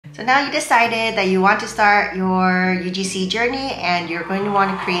So now you decided that you want to start your UGC journey and you're going to want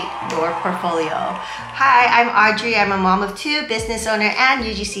to create your portfolio. Hi, I'm Audrey. I'm a mom of two, business owner, and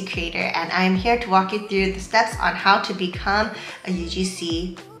UGC creator, and I'm here to walk you through the steps on how to become a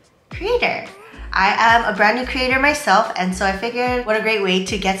UGC creator. I am a brand new creator myself, and so I figured what a great way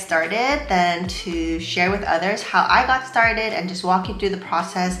to get started than to share with others how I got started and just walk you through the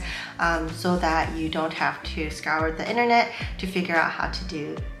process so that you don't have to scour the internet to figure out how to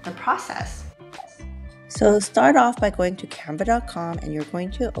do the process. So start off by going to canva.com and you're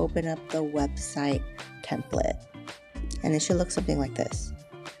going to open up the website template, and it should look something like this.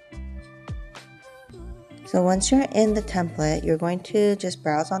 So once you're in the template, you're going to just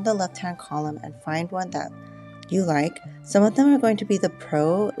browse on the left-hand column and find one that you like. Some of them are going to be the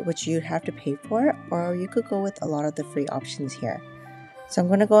Pro, which you'd have to pay for, or you could go with a lot of the free options here. So I'm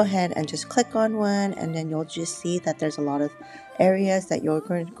going to go ahead and just click on one, and then you'll just see that there's a lot of areas that you're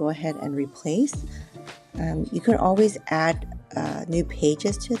going to go ahead and replace. You can always add new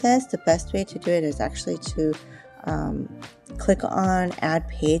pages to this. The best way to do it is actually to click on Add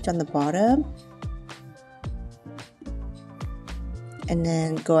Page on the bottom, and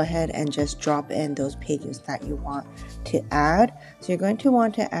then go ahead and just drop in those pages that you want to add. So you're going to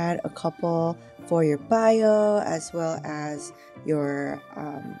want to add a couple for your bio, as well as your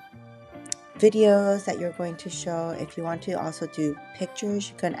videos that you're going to show. If you want to also do pictures,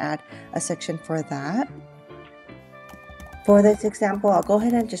 you can add a section for that. For this example, I'll go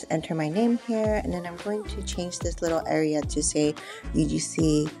ahead and just enter my name here, and then I'm going to change this little area to say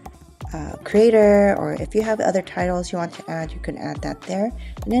UGC creator, or if you have other titles you want to add, you can add that there,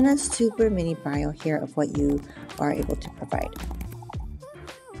 and then a super mini bio here of what you are able to provide.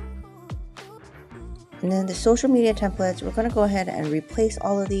 And then the social media templates, we're going to go ahead and replace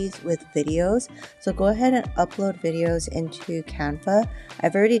all of these with videos. So go ahead and upload videos into Canva.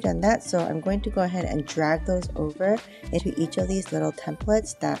 I've already done that, so I'm going to go ahead and drag those over into each of these little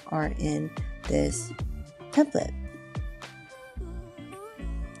templates that are in this template.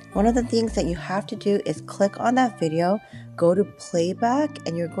 One of the things that you have to do is click on that video, go to playback,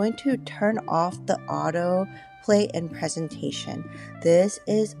 and you're going to turn off the auto play in presentation. This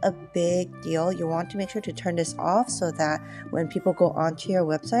is a big deal. You want to make sure to turn this off so that when people go onto your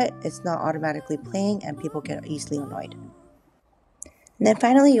website, it's not automatically playing and people get easily annoyed. And then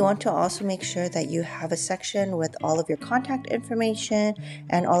finally, you want to also make sure that you have a section with all of your contact information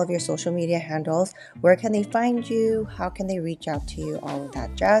and all of your social media handles. Where can they find you? How can they reach out to you? All of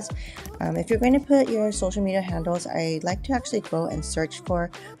that jazz. If you're going to put your social media handles, I like to actually go and search for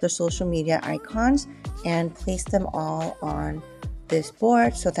the social media icons and place them all on this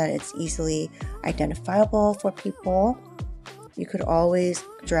board so that it's easily identifiable for people. You could always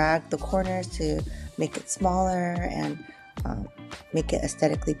drag the corners to make it smaller and make it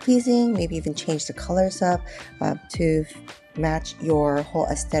aesthetically pleasing, maybe even change the colors up to match your whole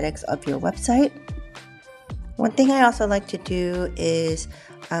aesthetics of your website. One thing I also like to do is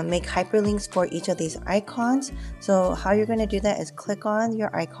make hyperlinks for each of these icons. So how you're going to do that is click on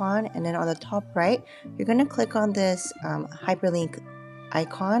your icon, and then on the top right, you're going to click on this hyperlink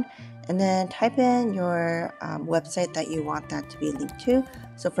icon, and then type in your website that you want that to be linked to.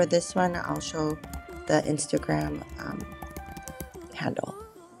 So for this one, I'll show the Instagram handle.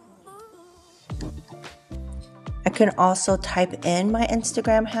 I can also type in my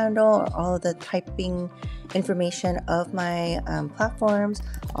Instagram handle or all of the typing information of my platforms.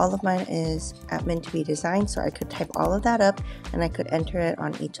 All of mine is admin to be designed, so I could type all of that up and I could enter it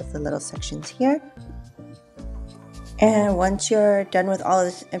on each of the little sections here. And once you're done with all of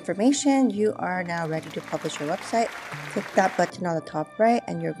this information, you are now ready to publish your website. Click that button on the top right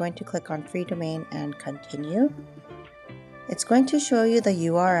and you're going to click on free domain and continue. It's going to show you the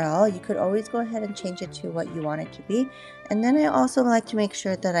URL. You could always go ahead and change it to what you want it to be. And then I also like to make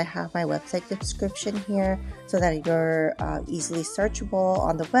sure that I have my website description here so that you're easily searchable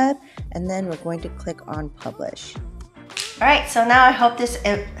on the web. And then we're going to click on publish. Alright, so now I hope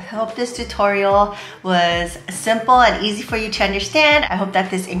this tutorial was simple and easy for you to understand. I hope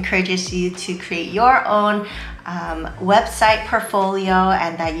that this encourages you to create your own website portfolio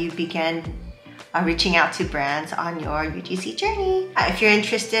and that you begin reaching out to brands on your UGC journey. If you're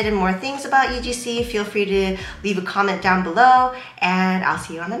interested in more things about UGC, feel free to leave a comment down below, and I'll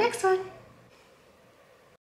see you on the next one.